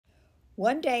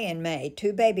One day in May,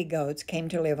 two baby goats came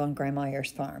to live on Grandma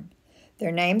Ayers' farm.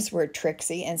 Their names were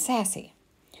Trixie and Sassy.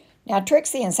 Now,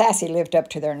 Trixie and Sassy lived up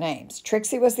to their names.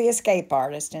 Trixie was the escape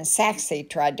artist, and Sassy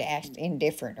tried to act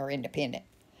indifferent or independent.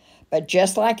 But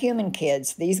just like human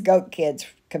kids, these goat kids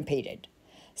competed.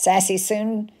 Sassy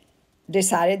soon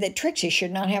decided that Trixie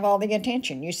should not have all the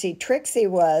attention. You see, Trixie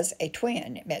was a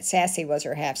twin, but Sassy was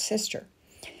her half-sister.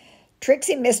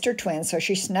 Trixie missed her twin, so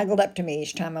she snuggled up to me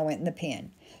each time I went in the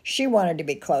pen. She wanted to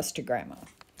be close to Grandma.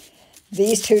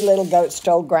 These two little goats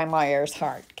stole Grandma Ayers'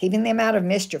 heart. Keeping them out of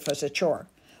mischief was a chore.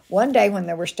 One day when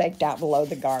they were staked out below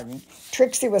the garden,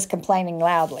 Trixie was complaining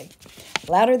loudly,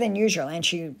 louder than usual,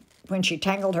 and when she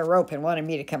tangled her rope and wanted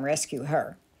me to come rescue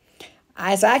her.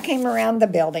 As I came around the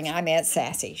building, I met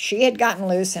Sassy. She had gotten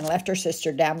loose and left her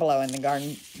sister down below in the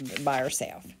garden by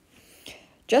herself.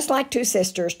 Just like two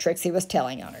sisters, Trixie was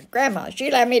telling on her. Grandma,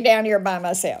 she left me down here by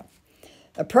myself.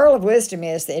 A pearl of wisdom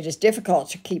is that it is difficult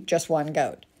to keep just one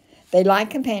goat. They like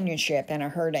companionship and are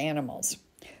herd animals.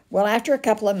 Well, after a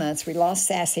couple of months, we lost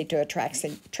Sassy to a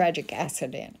tragic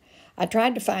accident. I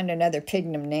tried to find another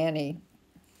Pignum nanny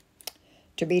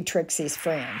to be Trixie's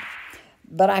friend,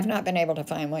 but I've not been able to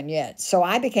find one yet. So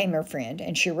I became her friend,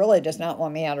 and she really does not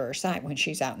want me out of her sight when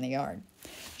she's out in the yard.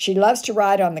 She loves to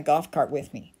ride on the golf cart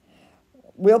with me.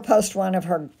 We'll post one of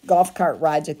her golf cart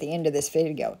rides at the end of this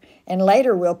video, and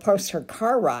later we'll post her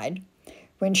car ride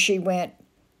when she went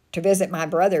to visit my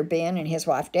brother Ben and his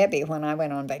wife Debbie when I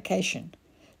went on vacation.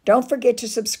 Don't forget to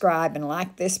subscribe and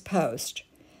like this post.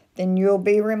 Then you'll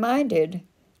be reminded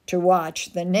to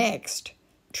watch the next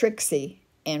Trixie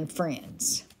and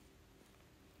Friends.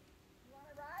 You want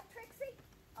to ride, Trixie?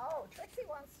 Oh, Trixie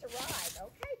wants to ride.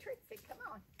 Okay, Trixie, come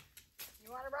on.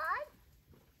 You want to ride?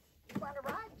 You want to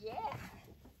ride? Yeah.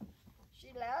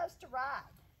 She loves to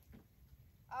ride.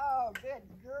 Oh, good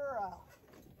girl.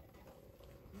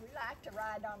 We like to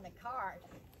ride on the cart.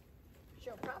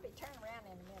 She'll probably turn around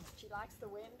in a minute. She likes the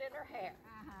wind in her hair.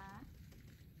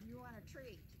 You want a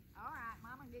treat? All right,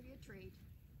 Mama will give you a treat.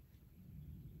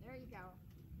 There you go.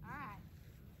 All right.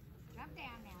 Jump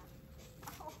down now.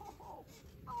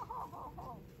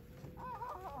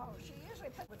 Oh. She usually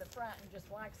puts with the front and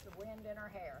just likes the wind in her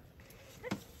hair.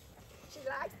 She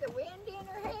likes the wind in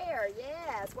her hair.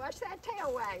 Yes. Watch that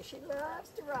tail wag. She loves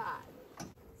to ride.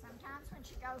 Sometimes when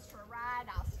she goes for a ride,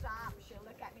 I'll stop. She'll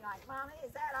look at me like, Mommy,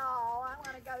 is that all? I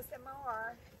want to go some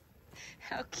more.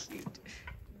 How cute.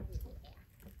 Yeah.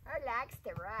 Her likes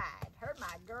to ride. Her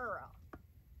my girl.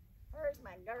 Her's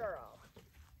my girl.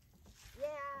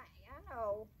 Yeah, I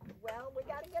know. Well, we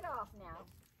got to get off now.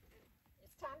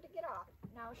 It's time to get off.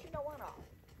 No, she don't want off.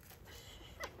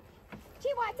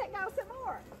 She wants to go some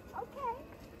more. Okay.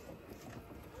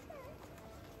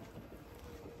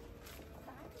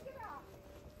 Time to get off.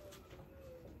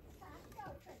 Time to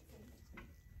go, Trixie.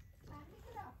 Time to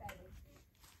get off, baby.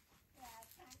 Yeah,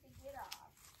 it's time to get off.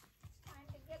 It's time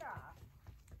to get off.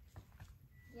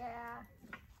 Yeah.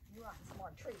 You want some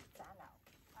more treats, I know.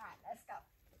 All right, let's go.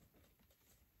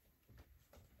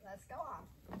 Let's go off.